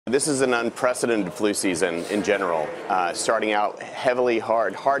This is an unprecedented flu season in general, starting out heavily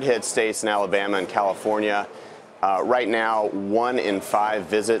hard-hit states in Alabama and California. Right now, 1 in 5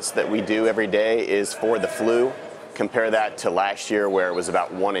 visits that we do every day is for the flu. Compare that to last year where it was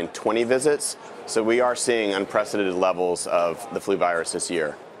about 1 in 20 visits. So we are seeing unprecedented levels of the flu virus this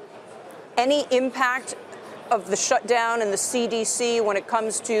year. Any impact of the shutdown and the CDC when it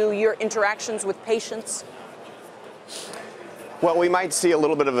comes to your interactions with patients? Well, we might see a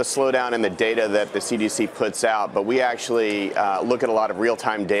little bit of a slowdown in the data that the CDC puts out, but we actually look at a lot of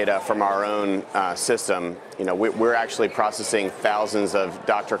real-time data from our own system. You know, we're actually processing thousands of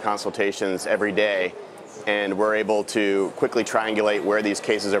doctor consultations every day, and we're able to quickly triangulate where these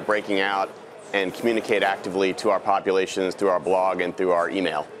cases are breaking out and communicate actively to our populations through our blog and through our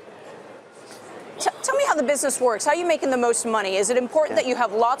email. Tell me how the business works. How are you making the most money? Is it important that you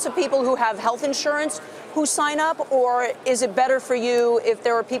have lots of people who have health insurance who sign up, or is it better for you if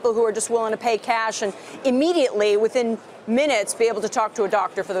there are people who are just willing to pay cash and immediately, within minutes, be able to talk to a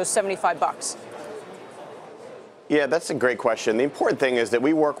doctor for those $75? Yeah, that's a great question. The important thing is that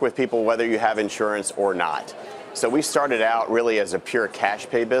we work with people whether you have insurance or not. So we started out really as a pure cash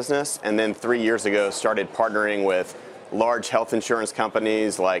pay business, and then 3 years ago started partnering with large health insurance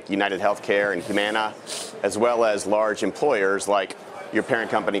companies like United Healthcare and Humana, as well as large employers like your parent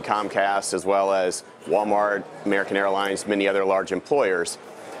company Comcast, as well as Walmart, American Airlines, many other large employers.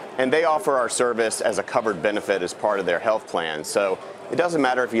 And they offer our service as a covered benefit as part of their health plan. So it doesn't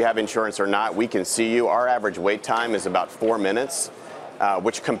matter if you have insurance or not, we can see you. Our average wait time is about 4 minutes,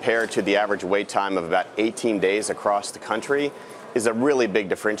 which compared to the average wait time of about 18 days across the country is a really big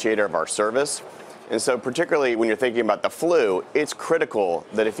differentiator of our service. And so particularly when you're thinking about the flu, it's critical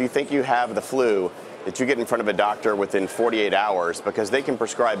that if you think you have the flu, that you get in front of a doctor within 48 hours because they can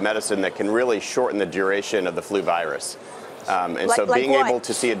prescribe medicine that can really shorten the duration of the flu virus. So being able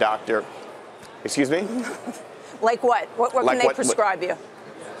to see a doctor, excuse me? Like what? What can they prescribe you?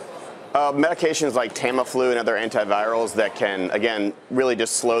 Medications like Tamiflu and other antivirals that can, again, really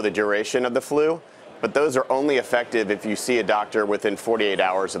just slow the duration of the flu. But those are only effective if you see a doctor within 48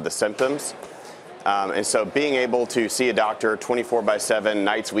 hours of the symptoms. And so being able to see a doctor 24/7,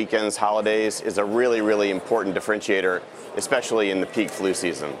 nights, weekends, holidays, is a really, really important differentiator, especially in the peak flu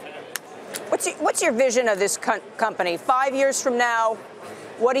season. What's your vision of this company? 5 years from now,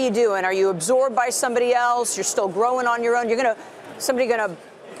 what are you doing? Are you absorbed by somebody else? You're still growing on your own? Somebody gonna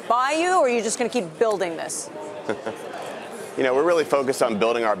buy you, or are you just gonna keep building this? You know, we're really focused on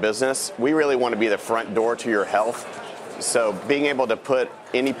building our business. We really want to be the front door to your health. So being able to put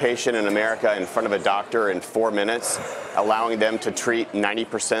any patient in America in front of a doctor in 4 minutes, allowing them to treat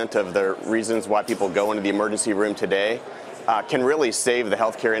 90% of the reasons why people go into the emergency room today, can really save the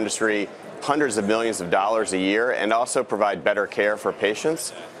healthcare industry hundreds of millions of dollars a year and also provide better care for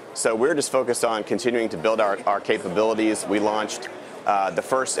patients. So we're just focused on continuing to build our capabilities. We launched the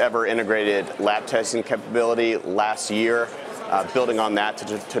first ever integrated lab testing capability last year. Building on that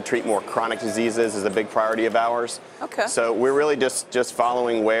to treat more chronic diseases is a big priority of ours. Okay. So we're really just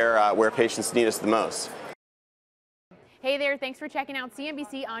following where patients need us the most. Hey there, thanks for checking out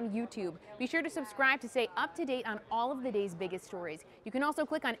CNBC on YouTube. Be sure to subscribe to stay up to date on all of the day's biggest stories. You can also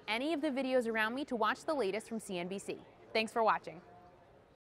click on any of the videos around me to watch the latest from CNBC. Thanks for watching.